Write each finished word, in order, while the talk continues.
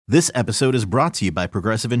This episode is brought to you by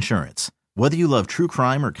Progressive Insurance. Whether you love true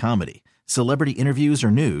crime or comedy, celebrity interviews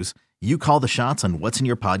or news, you call the shots on what's in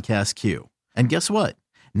your podcast queue. And guess what?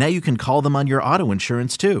 Now you can call them on your auto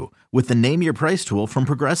insurance too with the Name Your Price tool from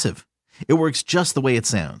Progressive. It works just the way it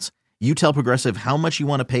sounds. You tell Progressive how much you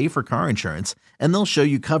want to pay for car insurance, and they'll show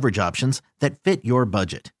you coverage options that fit your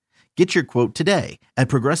budget. Get your quote today at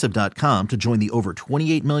Progressive.com to join the over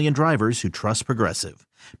 28 million drivers who trust Progressive.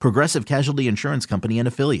 Progressive Casualty Insurance Company and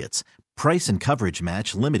Affiliates. Price and coverage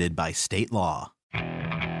match limited by state law.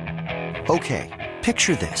 Okay,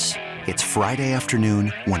 picture this. It's Friday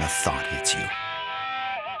afternoon when a thought hits you.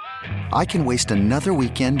 I can waste another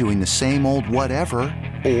weekend doing the same old whatever,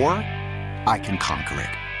 or I can conquer it.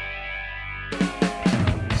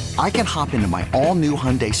 I can hop into my all-new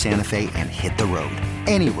Hyundai Santa Fe and hit the road.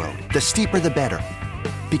 Any road. The steeper, the better.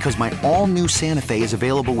 Because my all-new Santa Fe is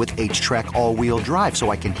available with H-Track all-wheel drive,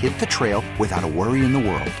 so I can hit the trail without a worry in the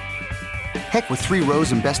world. Heck, with 3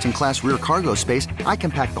 rows and best-in-class rear cargo space, I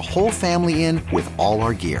can pack the whole family in with all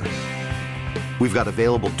our gear. We've got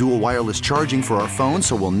available dual wireless charging for our phones,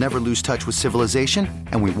 so we'll never lose touch with civilization,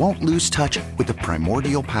 and we won't lose touch with the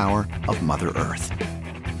primordial power of Mother Earth.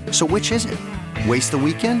 So which is it? Waste the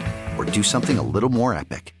weekend or do something a little more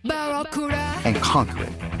epic? And conquer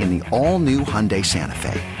it in the all-new Hyundai Santa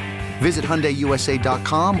Fe. Visit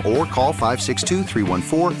HyundaiUSA.com or call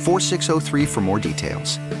 562-314-4603 for more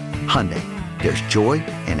details. Hyundai, there's joy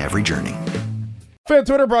in every journey. Fan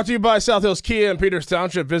Twitter brought to you by South Hills Kia in Peters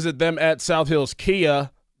Township. Visit them at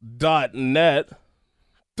southhillskia.net.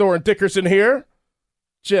 Dorin Dickerson here.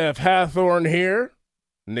 Jeff Hathhorn here.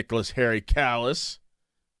 Nicholas Harry Callis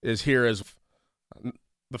is here as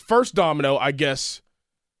the first domino, I guess,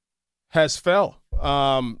 has fell.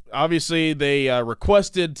 Obviously, they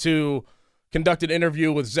requested to conduct an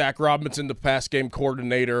interview with Zach Robinson, the pass game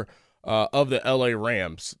coordinator of the LA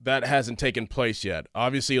Rams. That hasn't taken place yet.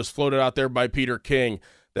 Obviously, it was floated out there by Peter King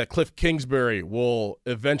that Cliff Kingsbury will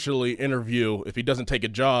eventually interview, if he doesn't take a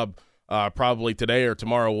job probably today or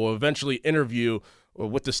tomorrow, will eventually interview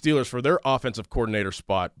with the Steelers for their offensive coordinator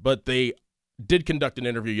spot. But they did conduct an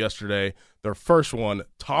interview yesterday, their first one.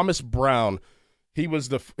 Thomas Brown,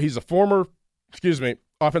 he's a former,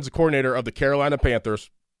 offensive coordinator of the Carolina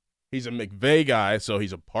Panthers. He's a McVay guy, so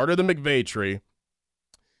he's a part of the McVay tree.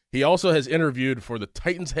 He also has interviewed for the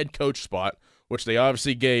Titans head coach spot, which they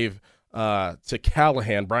obviously gave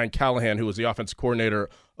to Brian Callahan, who was the offensive coordinator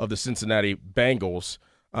of the Cincinnati Bengals.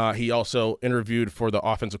 He also interviewed for the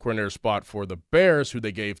offensive coordinator spot for the Bears, who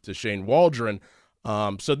they gave to Shane Waldron.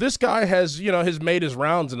 So this guy has made his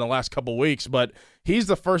rounds in the last couple weeks, but he's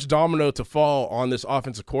the first domino to fall on this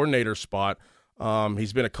offensive coordinator spot.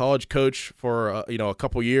 He's been a college coach for a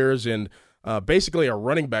couple years and basically a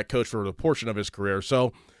running back coach for a portion of his career.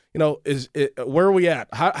 So, where are we at?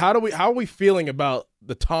 How are we feeling about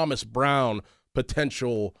the Thomas Brown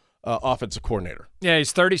potential offensive coordinator? Yeah,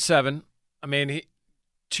 he's 37. I mean,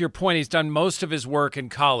 to your point, he's done most of his work in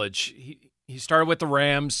college. He started with the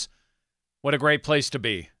Rams. What a great place to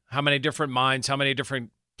be. How many different minds, how many different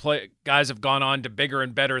guys have gone on to bigger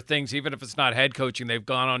and better things. Even if it's not head coaching, they've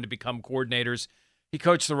gone on to become coordinators. He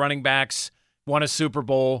coached the running backs, won a Super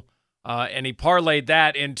Bowl, and he parlayed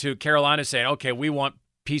that into Carolina saying, okay, we want a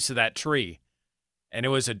piece of that tree. And it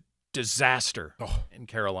was a disaster in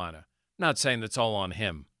Carolina. I'm not saying that's all on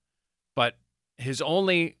him, but his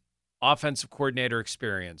only offensive coordinator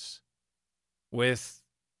experience with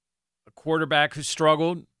a quarterback who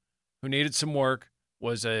struggled, who needed some work,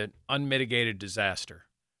 was an unmitigated disaster.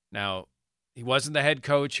 Now, he wasn't the head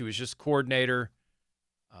coach. He was just coordinator.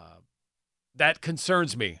 That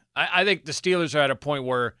concerns me. I think the Steelers are at a point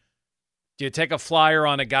where do you take a flyer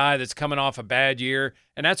on a guy that's coming off a bad year?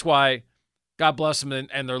 And that's why, God bless them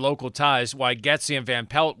and their local ties, why Getsy and Van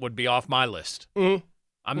Pelt would be off my list.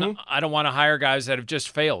 Mm-hmm. I don't want to hire guys that have just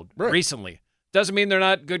failed recently. Doesn't mean they're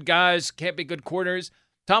not good guys, can't be good coordinators.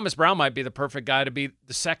 Thomas Brown might be the perfect guy to be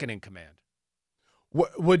the second in command.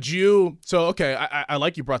 Would you – so, okay, I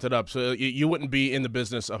like you brought that up. So you wouldn't be in the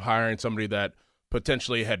business of hiring somebody that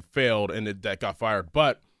potentially had failed and that got fired,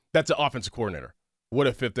 but that's an offensive coordinator. What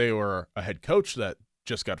if they were a head coach that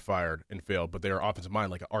just got fired and failed, but they were offensive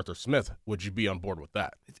mind like Arthur Smith? Would you be on board with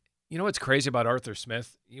that? You know what's crazy about Arthur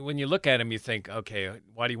Smith? When you look at him, you think, okay,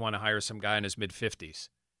 why do you want to hire some guy in his mid-50s?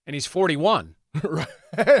 And he's 41.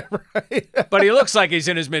 right. But he looks like he's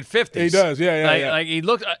in his mid-50s. He does, yeah. Like he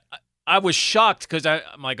looked I was shocked because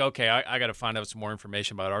I'm like, okay, I got to find out some more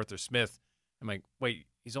information about Arthur Smith. I'm like, wait,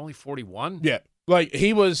 he's only 41? Yeah. Like,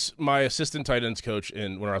 he was my assistant tight ends coach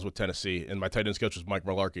when I was with Tennessee, and my tight ends coach was Mike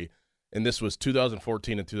Malarkey, and this was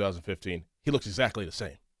 2014 and 2015. He looks exactly the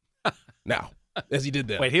same now. as he did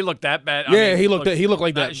then. Wait, he looked that bad? He looked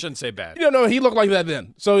like that. I shouldn't say bad. No, he looked like that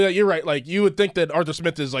then. So yeah, you're right. Like you would think that Arthur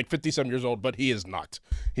Smith is like 50-some years old, but he is not.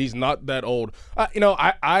 He's not that old.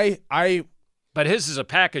 I. But his is a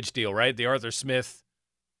package deal, right? The Arthur Smith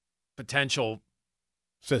potential.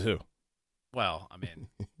 Says who? Well, I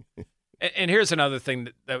mean, and here's another thing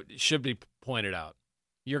that should be pointed out.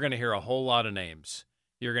 You're going to hear a whole lot of names.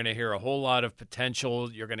 You're going to hear a whole lot of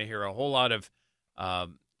potential. You're going to hear a whole lot of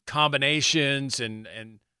combinations,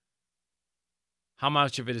 and how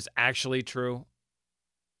much of it is actually true?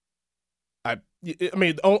 I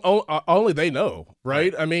mean, only they know,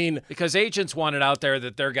 right? I mean, because agents want it out there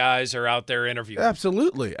that their guys are out there interviewing.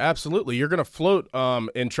 Absolutely. You're going to float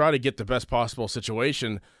and try to get the best possible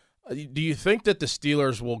situation. Do you think that the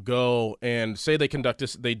Steelers will go and say they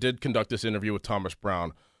did conduct this interview with Thomas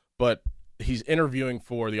Brown, but he's interviewing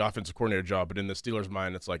for the offensive coordinator job, but in the Steelers'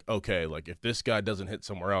 mind, it's like, okay, like if this guy doesn't hit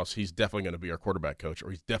somewhere else, he's definitely going to be our quarterback coach, or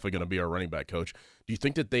he's definitely going to be our running back coach. Do you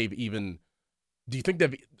think that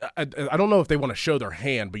I don't know if they want to show their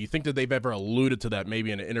hand, but you think that they've ever alluded to that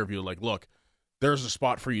maybe in an interview, like, look, there's a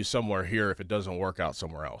spot for you somewhere here if it doesn't work out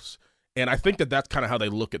somewhere else. And I think that that's kind of how they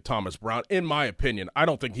look at Thomas Brown, in my opinion. I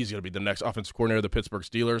don't think he's going to be the next offensive coordinator of the Pittsburgh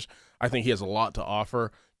Steelers. I think he has a lot to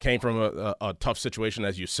offer, came from a tough situation,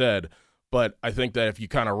 as you said. But I think that if you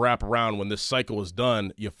kind of wrap around when this cycle is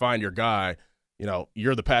done, you find your guy,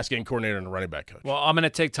 you're the pass game coordinator and the running back coach. Well, I'm going to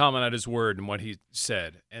take Tom at his word and what he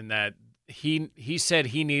said, and that he said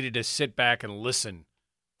he needed to sit back and listen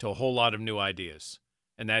to a whole lot of new ideas,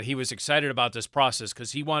 and that he was excited about this process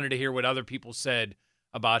because he wanted to hear what other people said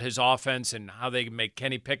about his offense and how they can make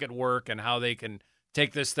Kenny Pickett work and how they can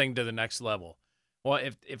take this thing to the next level. Well,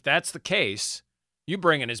 if that's the case, you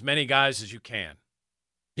bring in as many guys as you can.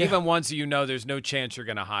 Yeah. Even ones that there's no chance you're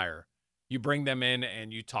going to hire. You bring them in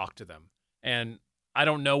and you talk to them. And I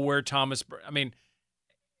don't know where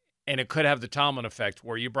and it could have the Tomlin effect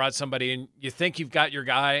where you brought somebody in, you think you've got your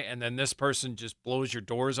guy, and then this person just blows your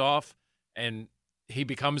doors off and he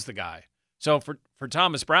becomes the guy. So for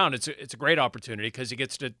Thomas Brown, it's a great opportunity because he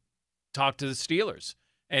gets to talk to the Steelers,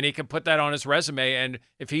 and he can put that on his resume. And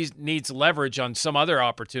if he needs leverage on some other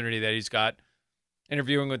opportunity that he's got,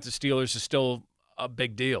 interviewing with the Steelers is still a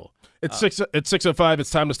big deal. It's 6:05. It's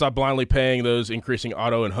time to stop blindly paying those increasing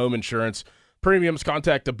auto and home insurance premiums.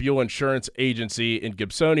 Contact the Buell Insurance Agency in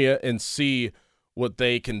Gibsonia and see what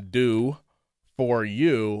they can do for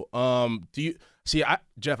you.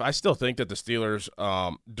 Jeff, I still think that the Steelers,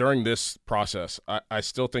 during this process, I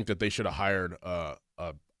still think that they should have hired a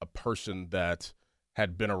person that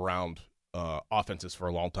had been around offenses for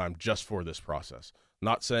a long time just for this process.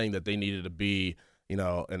 Not saying that they needed to be,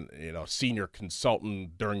 senior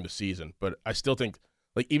consultant during the season, but I still think,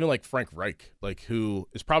 even Frank Reich, who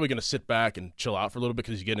is probably going to sit back and chill out for a little bit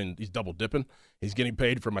because he's double dipping. He's getting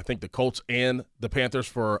paid from, I think, the Colts and the Panthers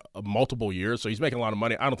for multiple years, so he's making a lot of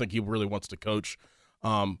money. I don't think he really wants to coach.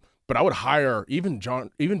 But I would hire even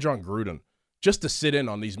John Gruden just to sit in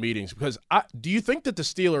on these meetings, because do you think that the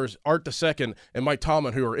Steelers, Art II and Mike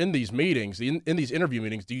Tomlin, who are in these meetings, in these interview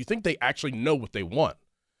meetings, do you think they actually know what they want?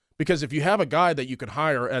 Because if you have a guy that you could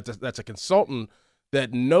hire that's a consultant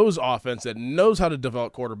that knows offense, that knows how to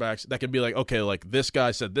develop quarterbacks, that can be like, okay, this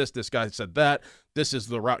guy said this guy said that, this is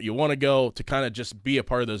the route you want to go, to kind of just be a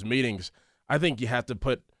part of those meetings. I think you have to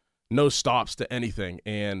put no stops to anything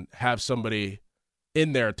and have somebody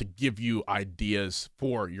in there to give you ideas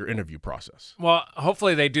for your interview process. Well,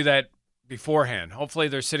 hopefully they do that beforehand. Hopefully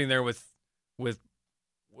they're sitting there with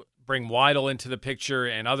bring Weidl into the picture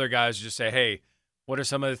and other guys, just say, hey, what are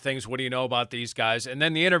some of the things? What do you know about these guys? And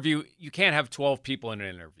then the interview, you can't have 12 people in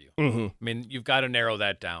an interview. Mm-hmm. I mean, you've got to narrow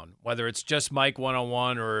that down. Whether it's just Mike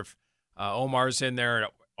one-on-one, or if Omar's in there and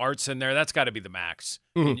Art's in there, that's got to be the max.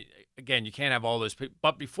 Mm-hmm. And again, you can't have all those people.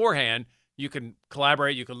 But beforehand, you can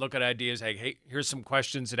collaborate. You can look at ideas. Hey, here's some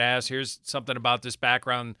questions to ask. Here's something about his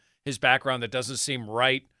background that doesn't seem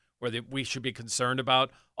right, or that we should be concerned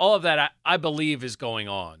about. All of that, I believe, is going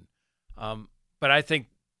on. But I think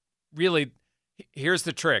really, here's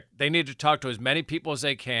the trick. They need to talk to as many people as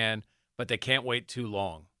they can, but they can't wait too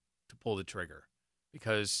long to pull the trigger.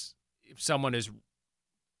 Because if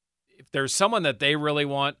there's someone that they really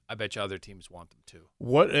want, I bet you other teams want them too.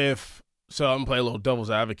 What if, so I'm playing a little devil's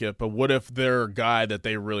advocate, but what if their guy that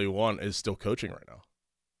they really want is still coaching right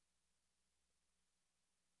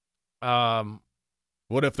now?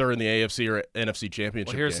 What if they're in the AFC or NFC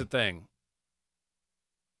championship? Well, here's game? the thing.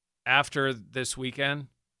 After this weekend,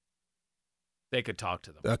 they could talk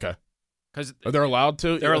to them. Okay. Because they're allowed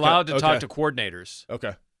to? They're allowed to talk to coordinators.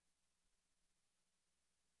 Okay.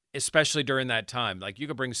 Especially during that time. You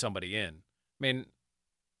could bring somebody in. I mean,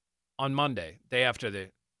 on Monday, day after the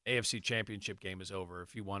AFC Championship game is over,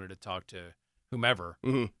 if you wanted to talk to whomever,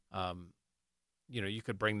 you know, you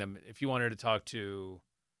could bring them. If you wanted to talk to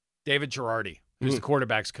David Girardi, who's the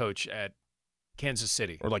quarterback's coach at Kansas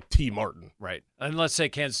City. Or like T. Martin. Right. And let's say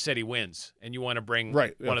Kansas City wins, and you want to bring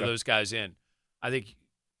one of those guys in. I think,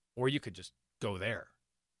 or you could just go there.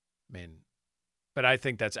 I mean, but I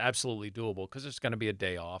think that's absolutely doable because it's going to be a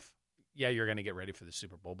day off. Yeah, you're going to get ready for the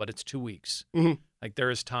Super Bowl, but it's 2 weeks. Like, there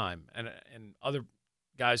is time. And other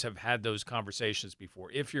guys have had those conversations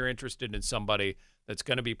before. If you're interested in somebody that's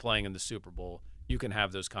going to be playing in the Super Bowl, you can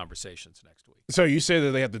have those conversations next week. So you say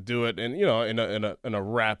that they have to do it in a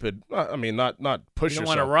rapid. I mean, not push. You don't yourself.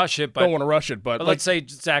 want to rush it, but don't want to rush it. But like, let's say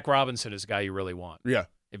Zach Robinson is a guy you really want. Yeah.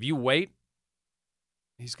 If you wait,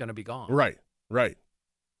 he's going to be gone. Right.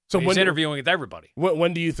 So he's interviewing with everybody.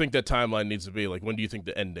 When do you think that timeline needs to be? Like, when do you think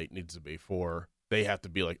the end date needs to be for they have to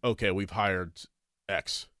be like, okay, we've hired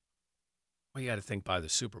X? Well, you got to think by the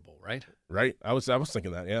Super Bowl, right? Right. I was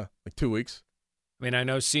thinking that. Yeah, like 2 weeks. I mean, I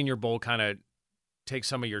know Senior Bowl kind of takes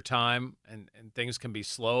some of your time, and things can be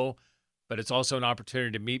slow, but it's also an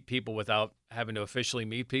opportunity to meet people without having to officially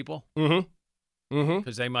meet people.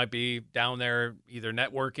 Because they might be down there either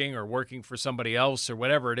networking or working for somebody else or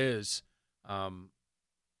whatever it is.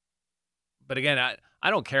 But again, I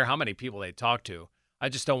don't care how many people they talk to. I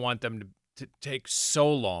just don't want them to take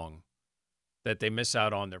so long that they miss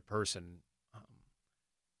out on their person.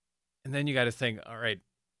 And then you got to think, all right,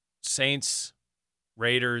 Saints,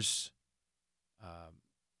 Raiders,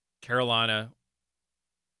 Carolina,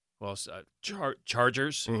 who else?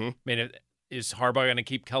 Chargers. I mean, is Harbaugh going to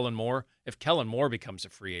keep Kellen Moore? If Kellen Moore becomes a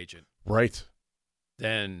free agent, right,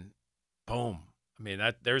 then boom. I mean,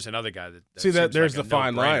 there's another guy that see that there's like the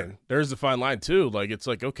fine line. There's the fine line too. Like, it's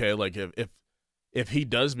like, okay, like if he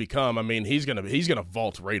does become, I mean, he's gonna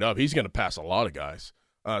vault right up. He's gonna pass a lot of guys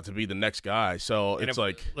to be the next guy. So and it's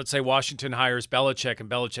like, let's say Washington hires Belichick, and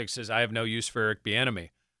Belichick says, "I have no use for Eric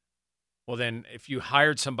Bieniemy." Well, then if you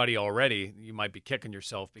hired somebody already, you might be kicking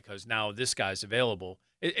yourself because now this guy's available.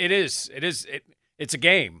 It's a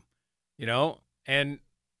game, you know, and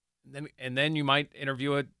then you might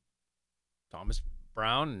interview a Thomas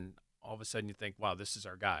Brown, and all of a sudden you think, wow, this is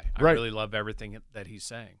our guy. I really love everything that he's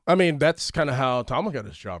saying. I mean, that's kind of how Tomlin got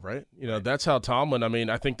his job, right? You know, that's how Tomlin, I mean,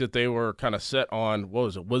 I think that they were kind of set on, what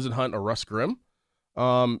was it, Wisenhunt or Russ Grimm?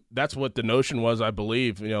 That's what the notion was, I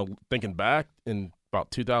believe, you know, thinking back in about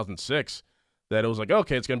 2006, that it was like,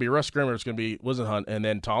 okay, it's going to be Russ Grimm or it's going to be Wisenhunt. And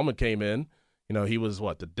then Tomlin came in. You know, he was,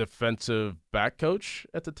 the defensive back coach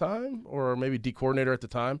at the time, or maybe D coordinator at the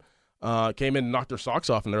time. Came in and knocked their socks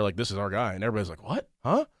off, and they're like, this is our guy. And everybody's like, what?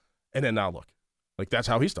 Huh? And then now look. Like, that's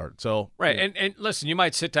how he started. So right, and listen, you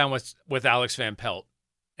might sit down with Alex Van Pelt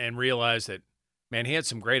and realize that, man, he had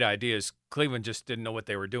some great ideas. Cleveland just didn't know what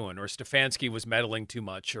they were doing, or Stefanski was meddling too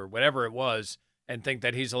much, or whatever it was, and think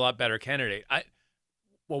that he's a lot better candidate.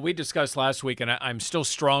 What we discussed last week, and I'm still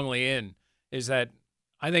strongly in, is that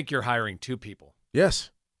I think you're hiring two people.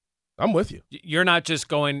 Yes, I'm with you. You're not just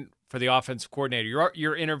going for the offensive coordinator.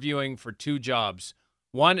 You're interviewing for two jobs.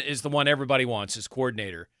 One is the one everybody wants, is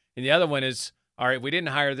coordinator. And the other one is, all right, we didn't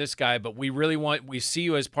hire this guy, but we see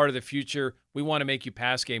you as part of the future. We want to make you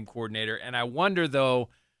pass game coordinator. And I wonder, though,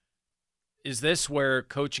 is this where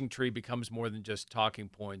coaching tree becomes more than just talking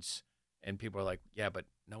points, and people are like, yeah, but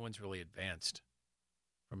no one's really advanced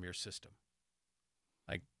from your system?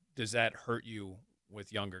 Like, does that hurt you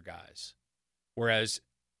with younger guys? Whereas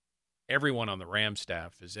everyone on the Rams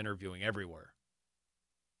staff is interviewing everywhere.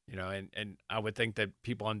 You know, and I would think that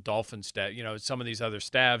people on Dolphin staff, you know, some of these other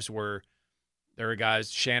staffs where there are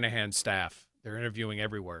guys, Shanahan staff, they're interviewing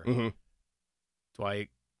everywhere. Do I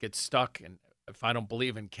get stuck? And if I don't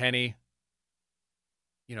believe in Kenny,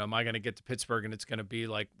 you know, am I going to get to Pittsburgh and it's going to be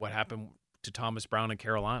like what happened to Thomas Brown in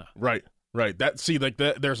Carolina? Right.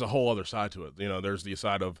 There's a whole other side to it. You know, there's the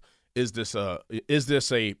side of, is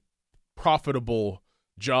this a profitable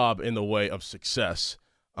job in the way of success?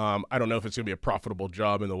 I don't know if it's going to be a profitable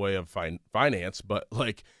job in the way of finance, but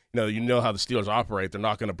you know how the Steelers operate. They're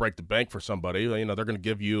not going to break the bank for somebody. You know, they're going to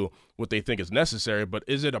give you what they think is necessary, but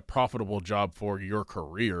is it a profitable job for your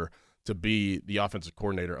career to be the offensive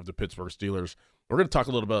coordinator of the Pittsburgh Steelers? We're going to talk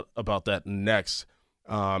a little bit about that next.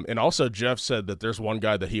 And also Jeff said that there's one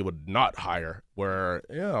guy that he would not hire where,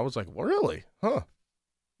 I was like, well, really? Huh?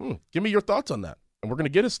 Give me your thoughts on that. And we're going to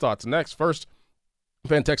get his thoughts next. First,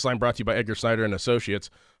 Fan text line brought to you by Edgar Snyder and Associates,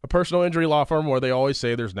 a personal injury law firm where they always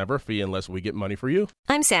say there's never a fee unless we get money for you.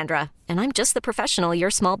 I'm Sandra, and I'm just the professional your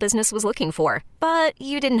small business was looking for. But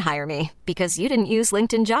you didn't hire me because you didn't use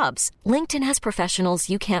LinkedIn Jobs. LinkedIn has professionals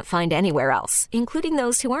you can't find anywhere else, including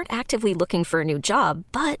those who aren't actively looking for a new job,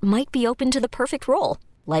 but might be open to the perfect role,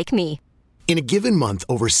 like me. In a given month,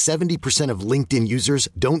 over 70% of LinkedIn users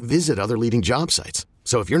don't visit other leading job sites.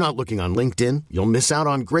 So if you're not looking on LinkedIn, you'll miss out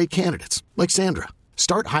on great candidates like Sandra.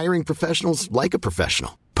 Start hiring professionals like a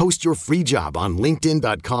professional. Post your free job on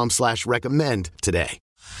linkedin.com/recommend today.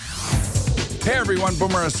 Hey everyone,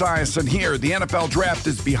 Boomer Esiason here. The NFL draft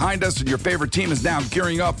is behind us and your favorite team is now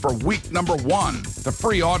gearing up for week number 1. The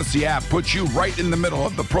free Odyssey app puts you right in the middle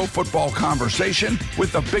of the pro football conversation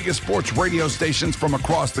with the biggest sports radio stations from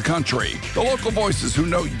across the country. The local voices who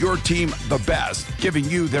know your team the best, giving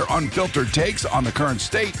you their unfiltered takes on the current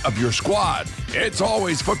state of your squad. It's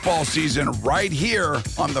always football season right here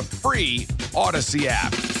on the free Odyssey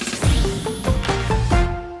app.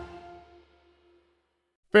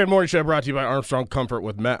 Fan Morning Show brought to you by Armstrong Comfort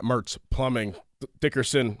with Matt Mertz Plumbing.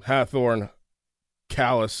 Dickerson, Hathhorn,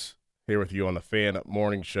 Callis here with you on the Fan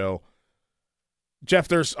Morning Show. Jeff,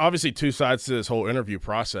 there's obviously two sides to this whole interview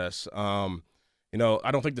process. I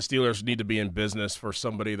don't think the Steelers need to be in business for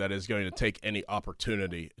somebody that is going to take any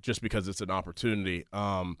opportunity just because it's an opportunity.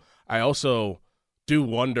 I also do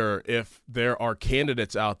wonder if there are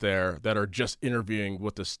candidates out there that are just interviewing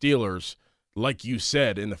with the Steelers, like you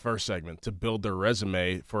said in the first segment, to build their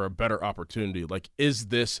resume for a better opportunity. Like, is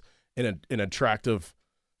this an attractive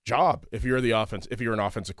job if you're an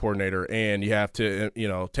offensive coordinator and you have to,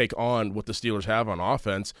 take on what the Steelers have on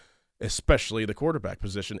offense, especially the quarterback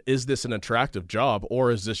position? Is this an attractive job,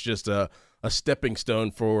 or is this just a stepping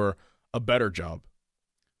stone for a better job?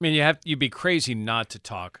 I mean, you'd be crazy not to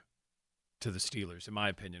talk to the Steelers, in my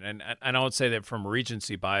opinion. And I don't say that from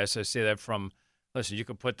recency bias. I say that from, listen, you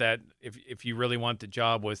could put that if you really want the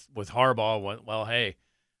job with Harbaugh. Well, hey,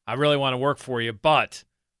 I really want to work for you, but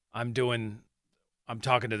I'm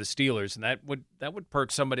talking to the Steelers, and that would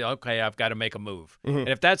perk somebody. Okay, I've got to make a move. Mm-hmm. And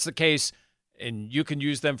if that's the case, and you can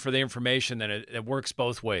use them for the information, then it works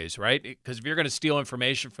both ways, right? Because if you're going to steal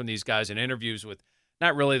information from these guys in interviews with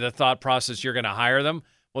not really the thought process you're going to hire them,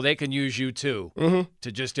 well, they can use you too to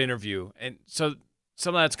just interview, and so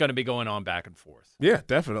some of that's going to be going on back and forth. Yeah,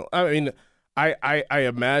 definitely. I mean, I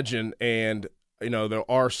imagine, and there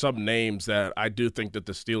are some names that I do think that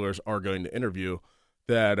the Steelers are going to interview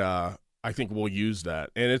that I think will use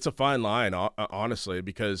that, and it's a fine line, honestly,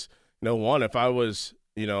 because if I was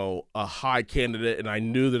a high candidate and I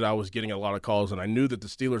knew that I was getting a lot of calls, and I knew that the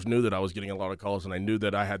Steelers knew that I was getting a lot of calls, and I knew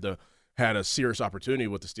that I had a serious opportunity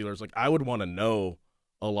with the Steelers, like I would want to know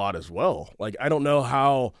a lot as well. Like, I don't know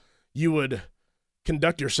how you would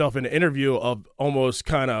conduct yourself in an interview of almost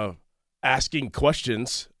kind of asking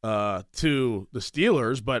questions to the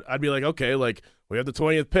Steelers, but I'd be like, okay, like we have the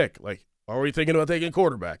 20th pick. Like, are we thinking about taking a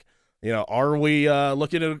quarterback? Are we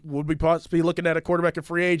would we possibly be looking at a quarterback in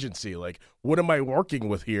free agency? Like, what am I working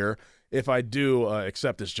with here if I do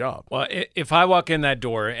accept this job? Well, if I walk in that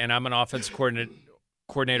door and I'm an offensive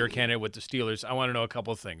coordinator candidate with the Steelers, I want to know a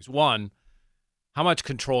couple of things. One, how much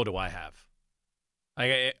control do I have?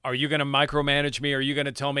 Are you going to micromanage me? Are you going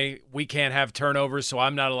to tell me we can't have turnovers, so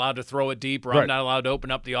I'm not allowed to throw it deep, or I'm not allowed to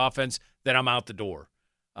open up the offense? Then I'm out the door.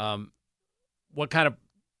 What kind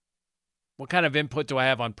of input do I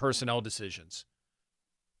have on personnel decisions?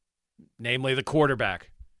 Namely, the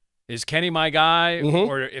quarterback. Is Kenny my guy? Mm-hmm.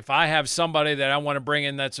 Or if I have somebody that I want to bring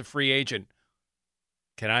in that's a free agent,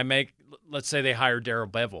 can I make? Let's say they hire Darrell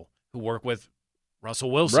Bevell, who worked with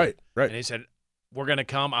Russell Wilson, right, and he said, we're going to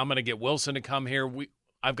come. I'm going to get Wilson to come here.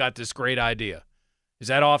 I've got this great idea. Is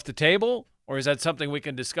that off the table, or is that something we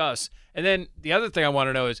can discuss? And then the other thing I want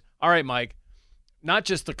to know is, all right, Mike, not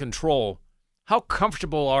just the control, how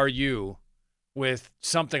comfortable are you with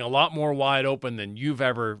something a lot more wide open than you've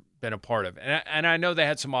ever been a part of? And I know they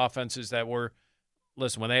had some offenses that were,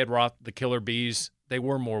 listen, when they had Roth, the Killer Bees, they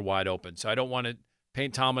were more wide open. So I don't want to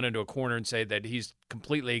paint Tomlin into a corner and say that he's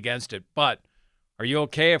completely against it, but are you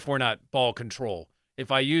okay if we're not ball control?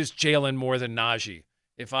 If I use Jalen more than Najee?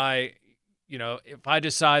 If I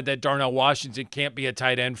decide that Darnell Washington can't be a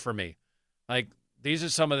tight end for me? Like, these are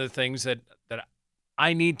some of the things that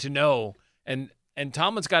I need to know. And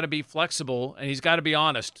Tomlin's got to be flexible, and he's got to be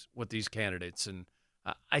honest with these candidates. And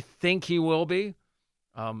I think he will be.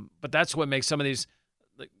 But that's what makes some of these,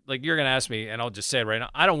 like you're going to ask me, and I'll just say it right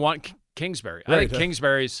now, I don't want Kingsbury. I think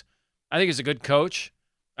Kingsbury's – I think he's a good coach.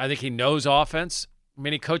 I think he knows offense. I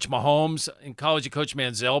mean, he coached Mahomes. In college, he coached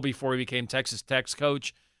Manziel before he became Texas Tech's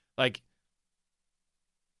coach. Like,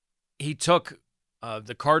 he took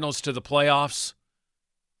the Cardinals to the playoffs.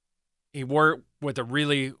 He worked with a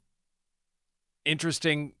really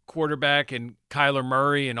interesting quarterback in Kyler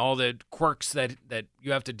Murray and all the quirks that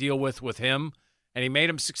you have to deal with him, and he made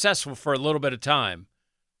him successful for a little bit of time.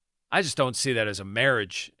 I just don't see that as a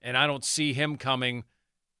marriage, and I don't see him coming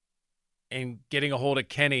and getting a hold of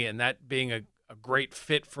Kenny and that being a great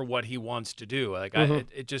fit for what he wants to do. Like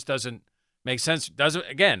it just doesn't make sense.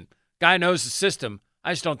 Guy knows the system.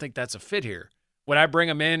 I just don't think that's a fit here. Would I bring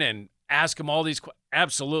him in and ask him all these questions?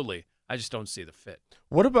 Absolutely. I just don't see the fit.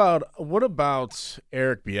 What about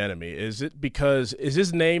Eric Bieniemy? Is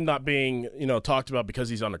his name not being talked about because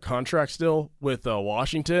he's under contract still with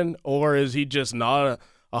Washington, or is he just not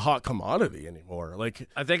a hot commodity anymore? Like,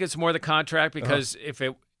 I think it's more the contract because if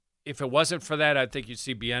it wasn't for that, I think you'd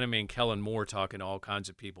see Bieniemy and Kellen Moore talking to all kinds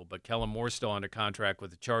of people. But Kellen Moore's still under contract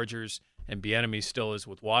with the Chargers, and Bieniemy still is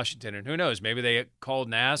with Washington. And who knows? Maybe they called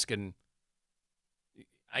and asked, and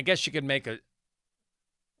I guess you could make a.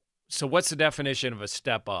 So what's the definition of a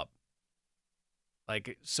step up?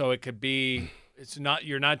 Like, so it could be.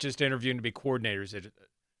 You're not just interviewing to be coordinators.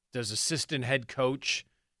 Does assistant head coach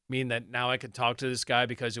mean that now I can talk to this guy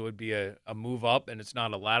because it would be a move up and it's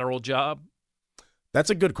not a lateral job? That's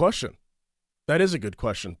a good question. That is a good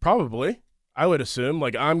question. Probably, I would assume.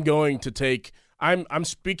 Like, I'm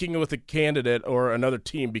speaking with a candidate or another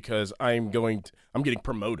team because I'm getting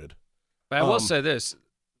promoted. But I will say this: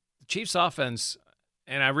 the Chiefs' offense,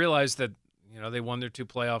 and I realize that they won their 2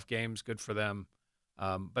 playoff games, good for them.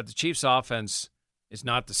 But the Chiefs' offense is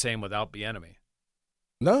not the same without Bieniemy.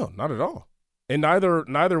 No, not at all. And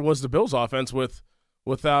neither was the Bills' offense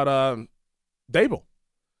without Dable.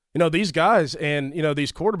 These guys and,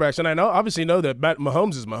 these quarterbacks, and I obviously know that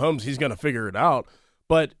Mahomes is Mahomes. He's going to figure it out.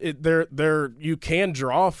 But you can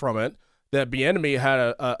draw from it that Bieniemy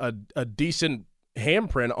had a decent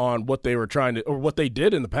handprint on what they were trying to, or what they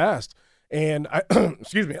did in the past. And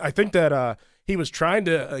I think that he was trying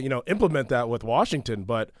to, implement that with Washington,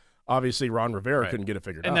 but obviously Ron Rivera couldn't get it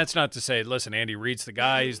figured out. And that's not to say, listen, Andy Reid's the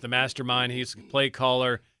guy. He's the mastermind. He's the play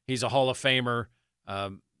caller. He's a Hall of Famer.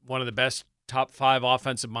 One of the best top 5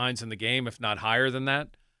 offensive minds in the game, if not higher than that.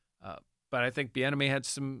 But I think Bieniemy had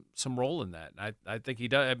some role in that. I think he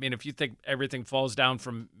does. I mean, if you think everything falls down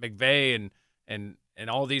from McVay and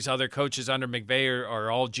all these other coaches under McVay are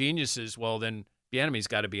all geniuses, well, then Bieniemy's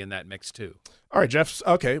got to be in that mix too. All right, Jeff.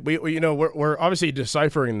 Okay, we're obviously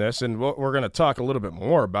deciphering this, and we're going to talk a little bit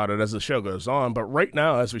more about it as the show goes on. But right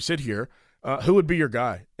now, as we sit here, who would be your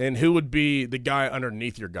guy, and who would be the guy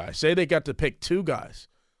underneath your guy? Say they got to pick 2 guys.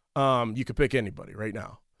 You could pick anybody right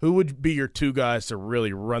now. Who would be your 2 guys to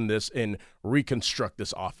really run this and reconstruct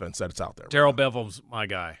this offense that's out there? Darrell Bevell's my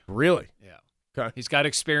guy. Really? Yeah. Okay. He's got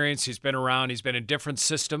experience. He's been around. He's been in different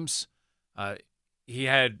systems. He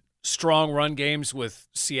had strong run games with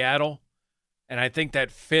Seattle, and I think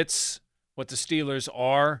that fits what the Steelers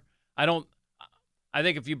are. I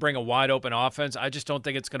think if you bring a wide open offense, I just don't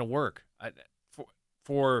think it's going to work.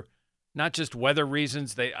 For not just weather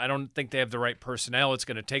reasons, I don't think they have the right personnel. It's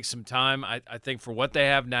going to take some time. I think for what they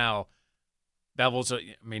have now, Bevel's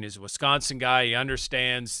he's a Wisconsin guy. He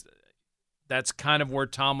understands. That's kind of where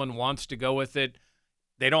Tomlin wants to go with it.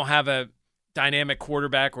 They don't have a dynamic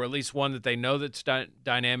quarterback, or at least one that they know that's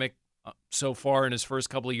dynamic so far in his first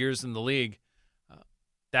couple of years in the league.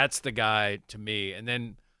 That's the guy to me. And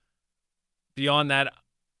then beyond that,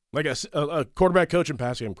 like a quarterback coach and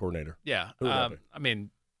passing game coordinator. Yeah.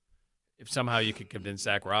 If somehow you could convince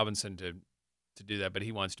Zach Robinson to do that, but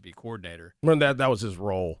he wants to be coordinator. Well, that was his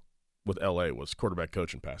role with L.A. was quarterback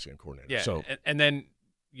coach and passing game coordinator. Yeah. So and then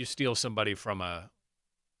you steal somebody from a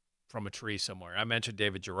tree somewhere. I mentioned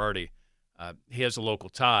David Girardi. He has a local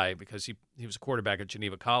tie because he was a quarterback at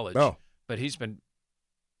Geneva College. Oh. But he's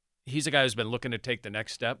a guy who's been looking to take the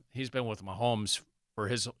next step. He's been with Mahomes for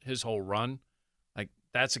his whole run. Like,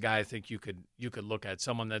 that's a guy I think you could look at,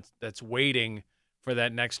 someone that's waiting for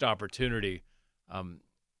that next opportunity.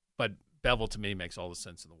 But Bevell to me makes all the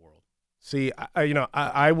sense in the world. See,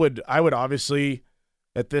 I would obviously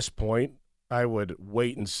at this point I would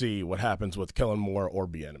wait and see what happens with Kellen Moore or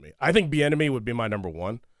Bieniemy. I think Bieniemy would be my number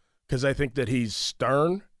 1 because I think that he's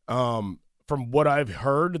stern. From what I've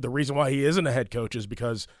heard, the reason why he isn't a head coach is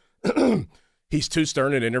because he's too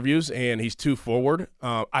stern in interviews and he's too forward.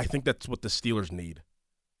 I think that's what the Steelers need.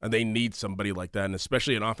 And they need somebody like that, and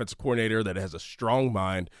especially an offensive coordinator that has a strong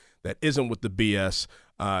mind, that isn't with the BS,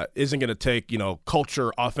 isn't going to take,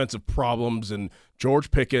 culture, offensive problems, and George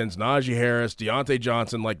Pickens, Najee Harris, Deontay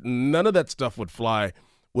Johnson. Like, none of that stuff would fly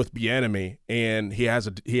with Bieniemy, and he has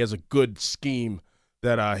a good scheme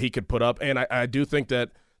that he could put up. And I do think that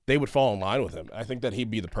they would fall in line with him. I think that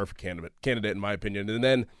he'd be the perfect candidate in my opinion. And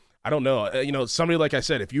then I don't know, somebody like I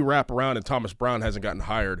said, if you wrap around and Thomas Brown hasn't gotten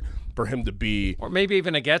hired, for him to be, or maybe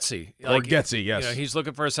even a Getsy, Getsy, yes, he's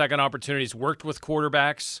looking for a second opportunity. He's worked with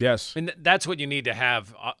quarterbacks, yes, and that's what you need to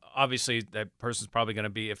have. Obviously, that person's probably going to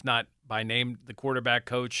be, if not by name, the quarterback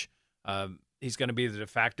coach. He's going to be the de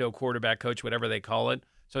facto quarterback coach, whatever they call it.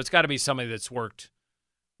 So it's got to be somebody that's worked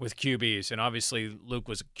with QBs, and obviously Luke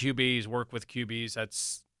was a QB. He's worked with QBs.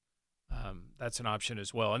 That's an option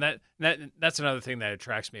as well, and that's another thing that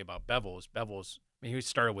attracts me about Bevel's. He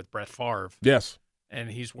started with Brett Favre. Yes. And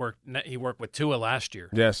he worked with Tua last year.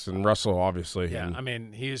 Yes, and Russell obviously. Yeah,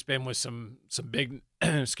 he's been with some big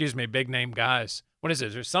big name guys. What is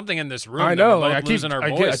it? There's something in this room. I know. That we're both losing our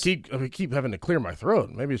voice. I keep having to clear my throat.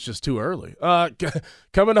 Maybe it's just too early.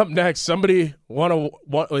 Coming up next, somebody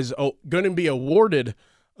is going to be awarded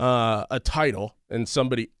a title, and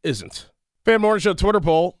somebody isn't. Fan Morning Show Twitter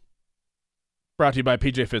poll brought to you by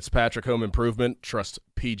PJ Fitzpatrick Home Improvement.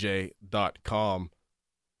 TrustPJ.com.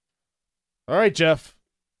 All right, Jeff.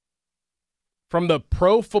 From the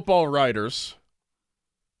Pro Football Writers,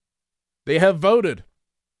 they have voted,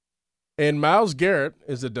 and Myles Garrett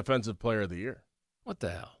is the Defensive Player of the Year. What the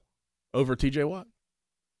hell? Over TJ Watt.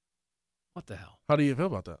 What the hell? How do you feel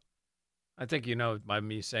about that? I think by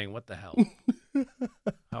me saying what the hell,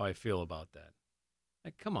 how I feel about that.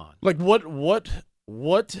 Like, come on. Like,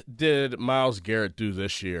 what did Myles Garrett do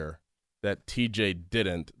this year that TJ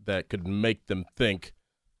didn't that could make them think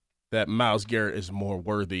that Myles Garrett is more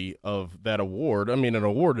worthy of that award? I mean, an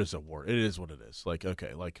award is an award. It is what it is. Like,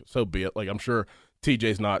 okay, like, so be it. Like, I'm sure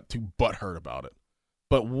TJ's not too butthurt about it.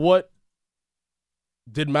 But what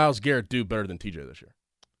did Myles Garrett do better than TJ this year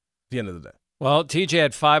at the end of the day? Well, TJ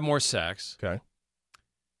had 5 more sacks. Okay.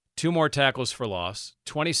 2 more tackles for loss,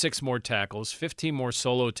 26 more tackles, 15 more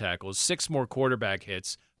solo tackles, 6 more quarterback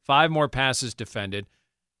hits, 5 more passes defended,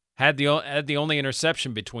 had the only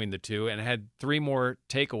interception between the two, and had 3 more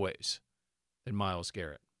takeaways than Myles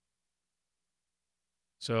Garrett.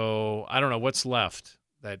 So I don't know what's left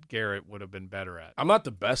that Garrett would have been better at. I'm not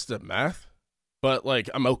the best at math, but, like,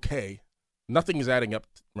 I'm okay. Nothing is adding up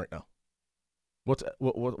right now. What's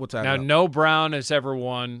adding now, up? no Brown has ever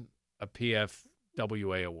won a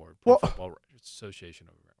PFWA award, Pro Football Writers Association,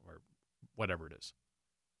 or whatever it is.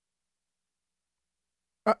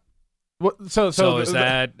 So is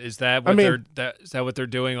that what they're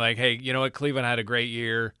doing? Like, hey, you know what? Cleveland had a great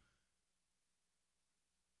year.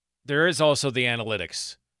 There is also the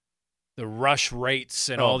analytics, the rush rates,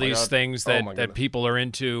 and all these things that people are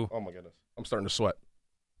into. Oh my goodness, I'm starting to sweat.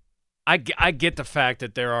 I get the fact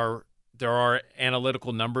that there are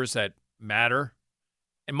analytical numbers that matter,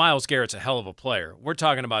 and Myles Garrett's a hell of a player. We're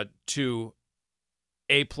talking about 2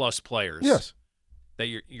 A-plus players. Yes, that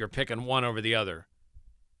you're picking one over the other.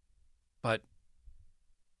 But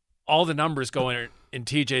all the numbers go in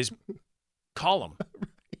TJ's column. Right.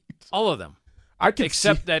 All of them.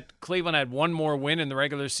 Except that Cleveland had 1 more win in the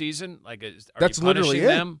regular season. Like, that's literally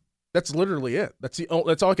them? That's literally it. That's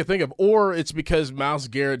all I can think of. Or it's because Myles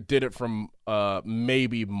Garrett did it from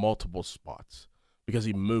maybe multiple spots, because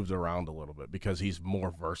he moved around a little bit, because he's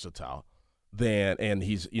more versatile and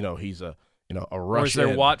he's a rush. Or is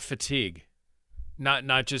there Watt fatigue?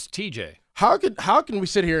 Not just TJ. How can we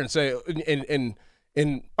sit here and say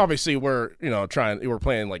and obviously we're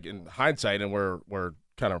playing like in hindsight, and we're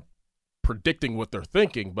kind of predicting what they're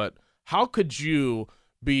thinking, but how could you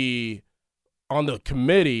be on the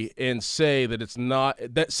committee and say that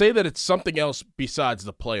it's something else besides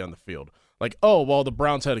the play on the field? Like, oh, well, the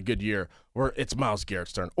Browns had a good year, or it's Myles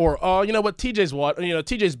Garrett's turn, or oh, you know what,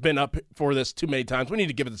 TJ's been up for this too many times. We need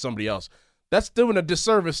to give it to somebody else. That's doing a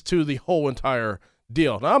disservice to the whole entire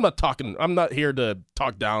deal. Now, I'm not here to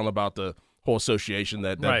talk down about the whole association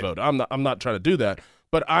that right. voted. I'm not trying to do that,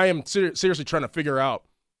 but I am seriously trying to figure out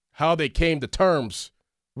how they came to terms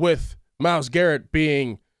with Myles Garrett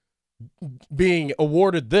being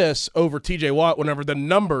awarded this over TJ Watt, whenever the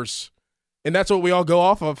numbers, and that's what we all go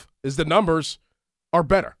off of, is the numbers are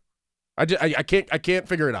better. I can't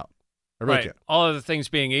figure it out. I really can't. All other things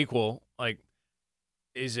being equal, like,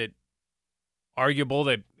 is it arguable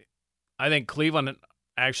that I think Cleveland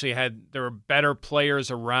actually there were better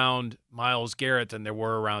players around Myles Garrett than there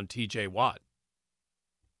were around TJ Watt?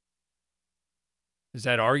 Is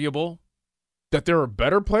that arguable? That there are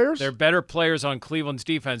better players? There are better players on Cleveland's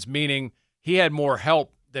defense, meaning he had more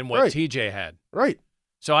help than what TJ had. Right.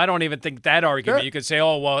 So I don't even think that argument. You could say,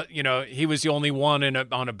 oh, well, he was the only one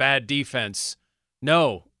on a bad defense.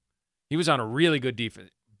 No, he was on a really good defense.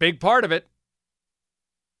 Big part of it.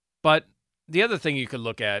 But the other thing you could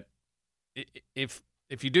look at, if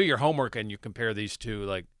you do your homework and you compare these two,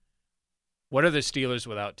 like, What are the Steelers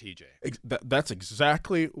without TJ? That's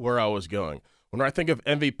exactly where I was going. When I think of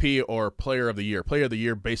MVP or Player of the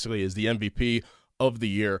Year basically is the MVP of the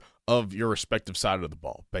year of your respective side of the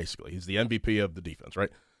ball, basically. He's the MVP of the defense,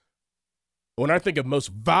 right? When I think of most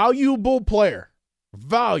valuable player,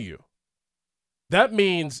 that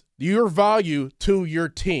means your value to your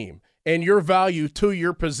team and your value to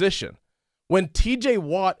your position. When TJ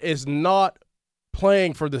Watt is not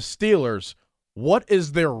playing for the Steelers, what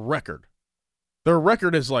is their record? Their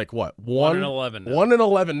record is like what? 1-11 now.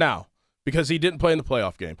 1-11 now because he didn't play in the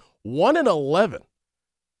playoff game. 1-11.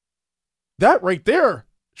 That right there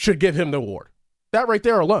should give him the award. That right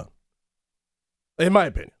there alone, in my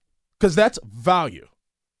opinion, because that's value.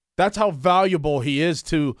 That's how valuable he is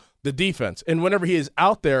to the defense. And whenever he is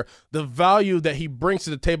out there, the value that he brings to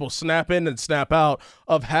the table, snap in and snap out,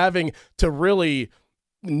 of having to really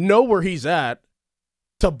know where he's at,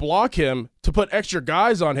 to block him, to put extra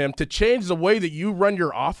guys on him, to change the way that you run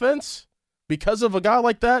your offense because of a guy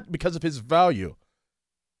like that, because of his value.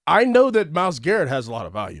 I know that Myles Garrett has a lot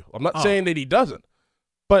of value. I'm not saying that he doesn't.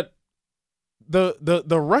 But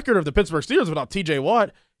the record of the Pittsburgh Steelers without TJ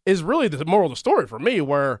Watt is really the moral of the story for me,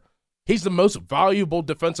 where he's the most valuable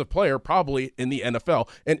defensive player probably in the NFL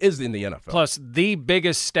and is in the NFL. Plus, the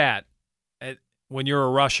biggest stat when you're a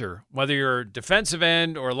rusher, whether you're a defensive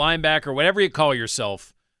end or linebacker, whatever you call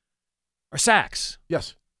yourself, are sacks.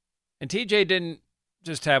 Yes. And TJ didn't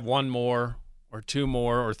just have one more or two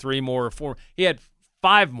more or three more or four. He had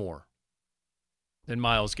 5 more than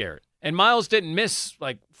Myles Garrett. And Myles didn't miss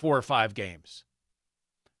like 4 or 5 games.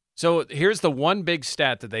 So here's the one big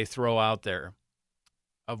stat that they throw out there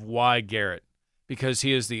of why Garrett, because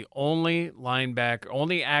he is the only linebacker,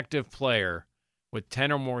 only active player with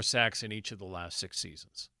 10 or more sacks in each of the last 6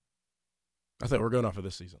 seasons. I thought we're going off of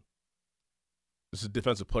this season. This is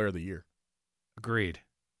Defensive Player of the Year. Agreed.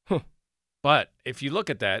 But if you look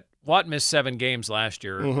at that, Watt missed 7 games last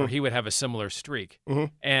year, or he would have a similar streak.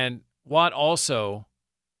 And Watt also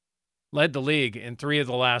led the league in 3 of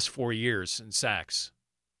the last 4 years in sacks.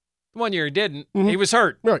 The one year he didn't. He was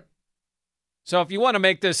hurt. Right. So if you want to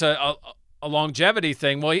make this a longevity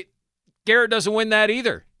thing, well, Garrett doesn't win that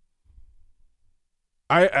either.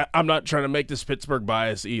 I'm not trying to make this Pittsburgh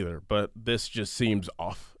bias either, but this just seems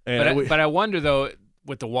off. And but I wonder, though,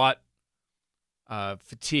 with the Watt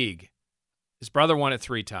fatigue, his brother won it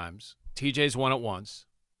 3 times. TJ's won it once.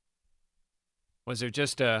 Was there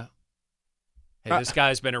just hey, this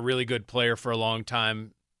guy's been a really good player for a long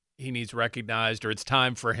time, he needs recognized, or it's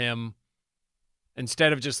time for him,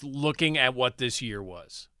 instead of just looking at what this year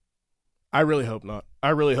was? I really hope not. I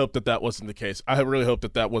really hope that wasn't the case. I really hope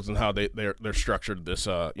that wasn't how they're structured this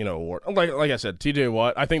award. Like I said, TJ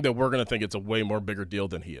Watt, I think that we're going to think it's a way more bigger deal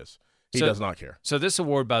than he is. He does not care. So this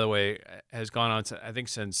award, by the way, has gone on I think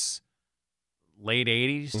since late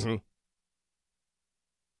 80s.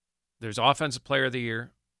 There's Offensive Player of the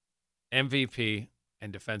Year, MVP,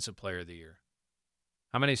 and Defensive Player of the Year.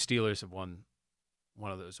 How many Steelers have won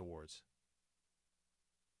one of those awards?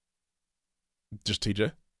 Just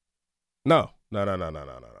TJ? No.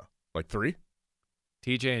 Like 3?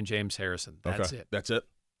 TJ and James Harrison. That's it. That's it?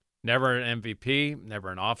 Never an MVP, never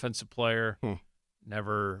an offensive player,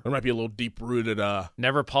 never. There might be a little deep-rooted.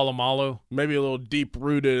 Never Palomalu. Maybe a little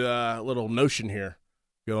deep-rooted little notion here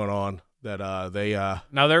going on that they.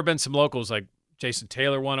 Now, there have been some locals, like Jason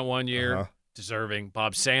Taylor won it one year, deserving.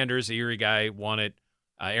 Bob Sanders, the Erie guy, won it.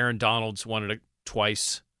 Aaron Donalds won it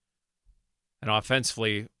twice. And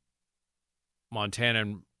offensively, Montana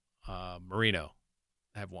and Marino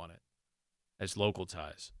have won it as local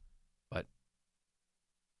ties, but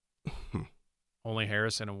only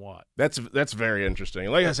Harrison and Watt. That's very interesting.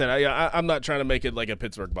 Like I said, I'm not trying to make it like a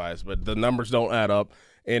Pittsburgh bias, but the numbers don't add up.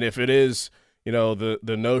 And if it is, the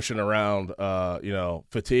notion around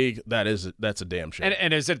fatigue, that's a damn shame.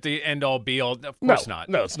 And is it the end all be all? Of course not.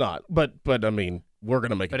 No, it's not. But I mean, we're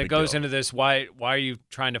gonna make. But it goes into this. Why are you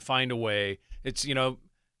trying to find a way? It's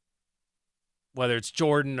whether it's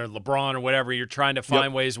Jordan or LeBron or whatever, you're trying to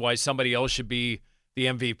find ways why somebody else should be the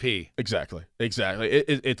MVP. Exactly.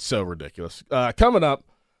 It's so ridiculous. Coming up,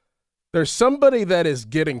 there's somebody that is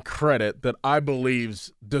getting credit that I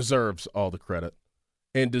believe deserves all the credit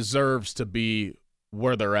and deserves to be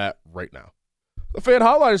where they're at right now. The Fan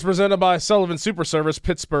Hotline is presented by Sullivan Super Service,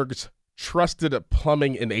 Pittsburgh's trusted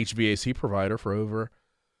plumbing and HVAC provider for over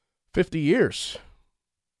 50 years.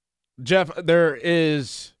 Jeff, there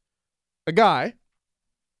is a guy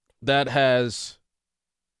that has,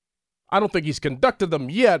 I don't think he's conducted them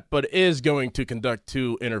yet, but is going to conduct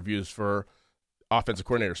 2 interviews for offensive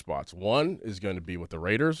coordinator spots. One is going to be with the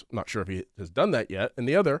Raiders. I'm not sure if he has done that yet. And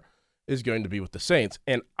the other is going to be with the Saints.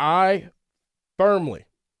 And I firmly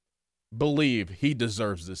believe he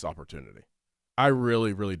deserves this opportunity. I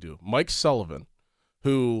really, really do. Mike Sullivan,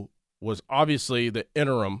 who was obviously the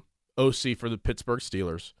interim OC for the Pittsburgh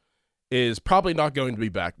Steelers, is probably not going to be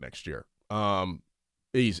back next year.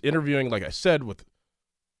 He's interviewing, like I said, with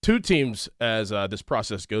 2 teams as this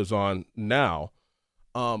process goes on now.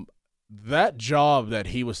 That job that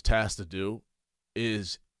he was tasked to do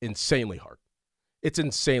is insanely hard. It's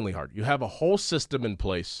insanely hard. You have a whole system in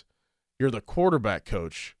place. You're the quarterback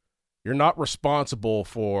coach. You're not responsible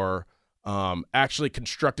for actually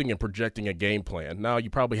constructing and projecting a game plan. Now, you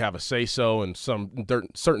probably have a say-so in some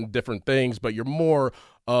certain different things, but you're more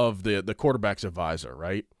of the quarterback's advisor,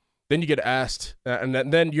 right? Then you get asked, and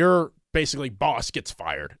then your basically boss gets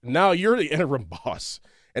fired. Now you're the interim boss,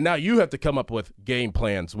 and now you have to come up with game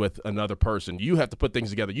plans with another person. You have to put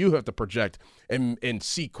things together. You have to project and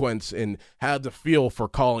sequence and have the feel for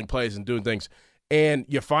calling plays and doing things. And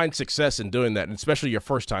you find success in doing that, and especially your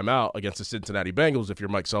first time out against the Cincinnati Bengals. If you're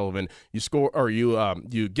Mike Sullivan, you score or you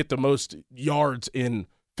get the most yards in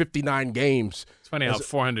 59 games. It's funny how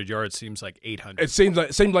 400 yards seems like 800. It seemed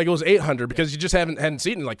like it was 800 because you just hadn't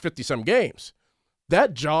seen it in like 50-some games.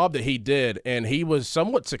 That job that he did, and he was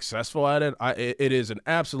somewhat successful at it, it is an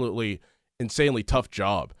absolutely insanely tough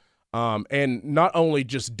job. And not only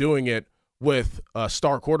just doing it with a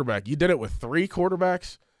star quarterback, you did it with 3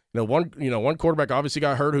 quarterbacks. One quarterback obviously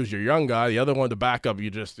got hurt, who's your young guy. The other one, the backup,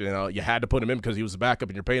 you had to put him in because he was the backup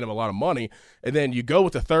and you're paying him a lot of money. And then you go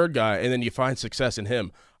with the third guy, and then you find success in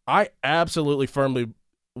him. I absolutely firmly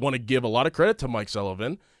want to give a lot of credit to Mike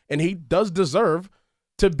Sullivan, and he does deserve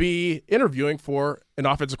to be interviewing for an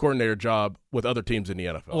offensive coordinator job with other teams in the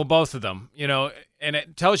NFL. Well, both of them, and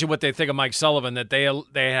it tells you what they think of Mike Sullivan, that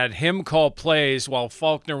they had him call plays while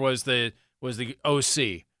Faulkner was the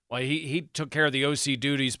OC. Well, he took care of the OC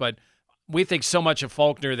duties, but we think so much of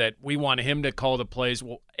Faulkner that we want him to call the plays.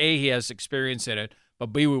 Well, A, he has experience in it, but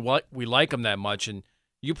B, we like him that much. And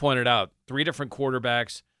you pointed out 3 different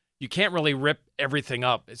quarterbacks. You can't really rip everything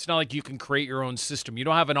up. It's not like you can create your own system. You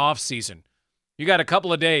don't have an off season. You got a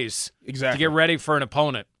couple of days to get ready for an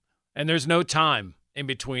opponent, and there's no time in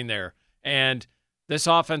between there. And this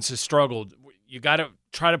offense has struggled. You got to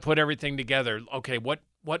try to put everything together. Okay, what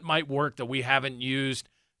might work that we haven't used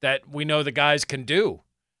that we know the guys can do?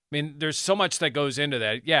 I mean, there's so much that goes into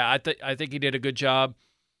that. Yeah, I think he did a good job.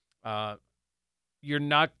 You're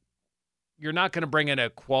not going to bring in a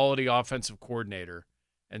quality offensive coordinator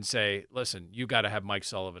and say, listen, you got to have Mike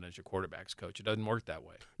Sullivan as your quarterback's coach. It doesn't work that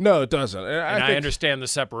way. No, it doesn't. I understand the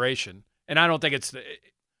separation. And I don't think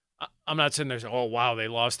I'm not sitting there saying, oh, wow, they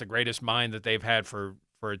lost the greatest mind that they've had for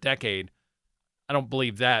a decade. I don't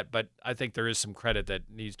believe that, but I think there is some credit that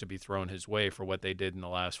needs to be thrown his way for what they did in the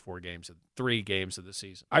last 3 games of the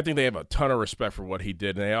season. I think they have a ton of respect for what he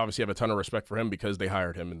did, and they obviously have a ton of respect for him because they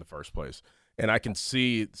hired him in the first place. And I can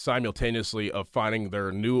see simultaneously of finding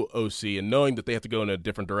their new OC and knowing that they have to go in a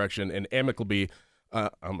different direction and amicably I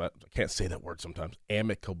can't say that word sometimes.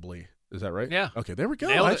 Amicably. Is that right? Yeah. Okay, there we go.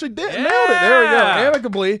 Nailed I actually it. did. Yeah. Nailed it. There we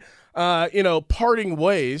go. Amicably, parting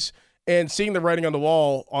ways and seeing the writing on the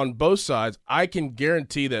wall on both sides. I can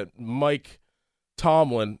guarantee that Mike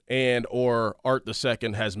Tomlin and or Art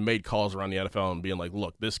II has made calls around the NFL and being like,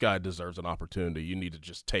 look, this guy deserves an opportunity. You need to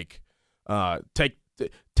just take a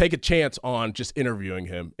chance on just interviewing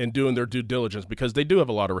him and doing their due diligence because they do have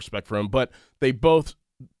a lot of respect for him, but they both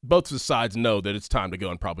the sides know that it's time to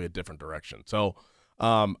go in probably a different direction. So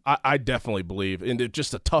I definitely believe, and it's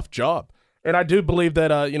just a tough job. And I do believe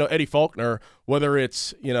that, Eddie Faulkner, whether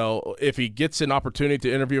it's, if he gets an opportunity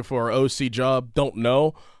to interview for an OC job, don't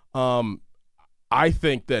know. I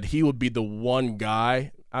think that he would be the one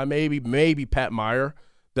guy, maybe Pat Meyer,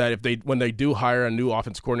 that when they do hire a new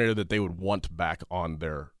offense coordinator, that they would want back on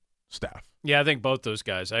their staff. Yeah, I think both those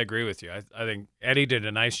guys. I agree with you. I think Eddie did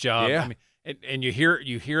a nice job. Yeah. I mean, and you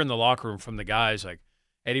hear in the locker room from the guys, like,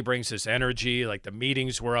 Eddie brings this energy. Like, the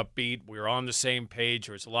meetings were upbeat. We were on the same page.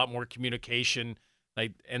 There was a lot more communication.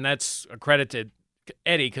 And that's a credit to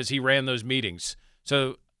Eddie because he ran those meetings.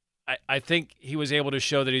 So I think he was able to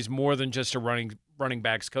show that he's more than just a running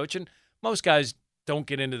backs coach. And most guys don't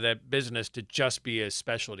get into that business to just be a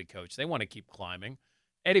specialty coach. They want to keep climbing.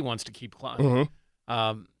 Eddie wants to keep climbing.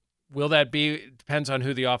 Mm-hmm. Will that be? It depends on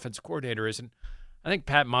who the offensive coordinator is. And I think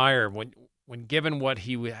Pat Meyer, when given what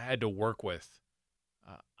he had to work with,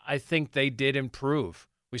 I think they did improve.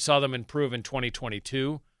 We saw them improve in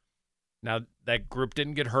 2022. Now, that group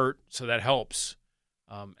didn't get hurt, so that helps.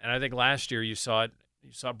 And I think last year you saw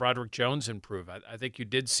Broderick Jones improve. I think you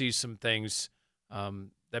did see some things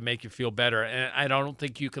that make you feel better. And I don't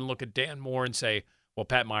think you can look at Dan Moore and say, well,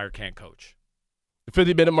 Pat Meyer can't coach. The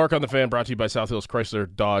 50-minute mark on the Fan brought to you by South Hills Chrysler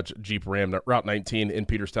Dodge Jeep Ram, Route 19 in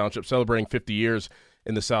Peters Township, celebrating 50 years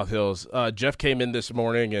in the South Hills. Jeff came in this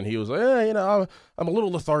morning, and he was like, I'm a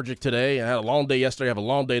little lethargic today. I had a long day yesterday. I have a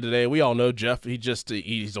long day today. We all know Jeff. He's a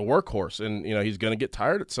workhorse, and, he's going to get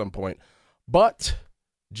tired at some point. But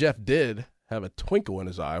Jeff did have a twinkle in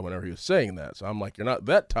his eye whenever he was saying that. So I'm like, you're not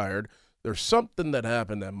that tired. There's something that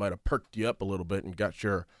happened that might have perked you up a little bit and got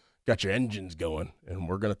your engines going, and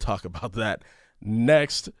we're going to talk about that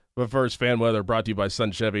next. But first, fan weather brought to you by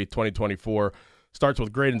Sun Chevy 2024. Starts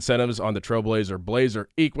with great incentives on the Trailblazer, Blazer,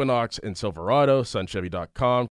 Equinox, and Silverado. SunChevy.com.